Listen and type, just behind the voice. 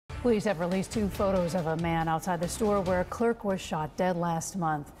Police have released 2 photos of a man outside the store where a clerk was shot dead last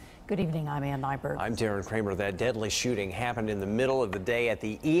month. Good evening, I'm Ann Nyberg. I'm Darren Kramer. That deadly shooting happened in the middle of the day at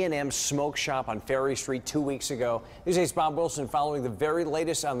the E&M Smoke Shop on Ferry Street 2 weeks ago. News 8's Bob Wilson following the very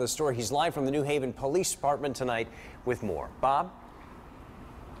latest on the story. He's live from the New Haven Police Department tonight with more. Bob?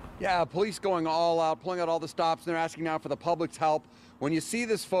 Yeah, police going all out, pulling out all the stops, and they're asking now for the public's help. When you see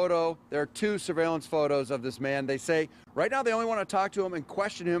this photo, there are 2 surveillance photos of this man. They say right now they only want to talk to him and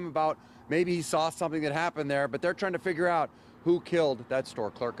question him about maybe he saw something that happened there, but they're trying to figure out who killed that store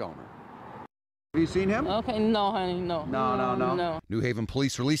clerk owner. Have you seen him? Okay, no, honey, no. No. New Haven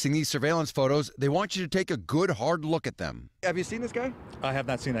police releasing these surveillance photos. They want you to take a good, hard look at them. Have you seen this guy? I have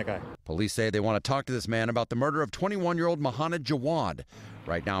not seen that guy. Police say they want to talk to this man about the murder of 21-year-old Mohamed Jawad.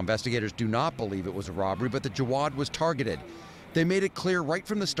 Right now, investigators do not believe it was a robbery, but that Jawad was targeted. They made it clear right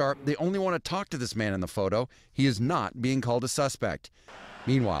from the start they only want to talk to this man in the photo. He is not being called a suspect.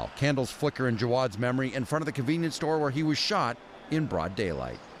 Meanwhile, candles flicker in Jawad's memory in front of the convenience store where he was shot in broad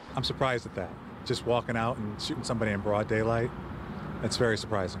daylight. I'm surprised at that. Just walking out and shooting somebody in broad daylight, that's very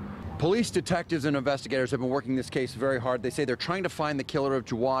surprising. Police detectives and investigators have been working this case very hard. They say they're trying to find the killer of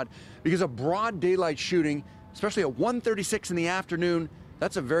Jawad because a broad daylight shooting, especially at 1:36 in the afternoon,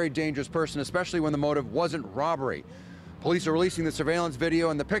 that's a very dangerous person, especially when the motive wasn't robbery. Police are releasing the surveillance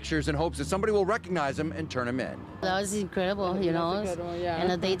video and the pictures in hopes that somebody will recognize him and turn him in. That was incredible, you know. Yeah. In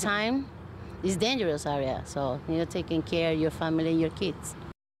the daytime, it's dangerous area, so you're taking care of your family and your kids.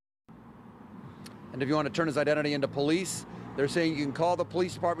 And if you want to turn his identity into police, they're saying you can call the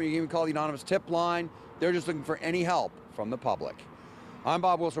police department, you can even call the anonymous tip line. They're just looking for any help from the public. I'm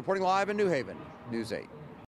Bob Wilson reporting live in New Haven, News 8.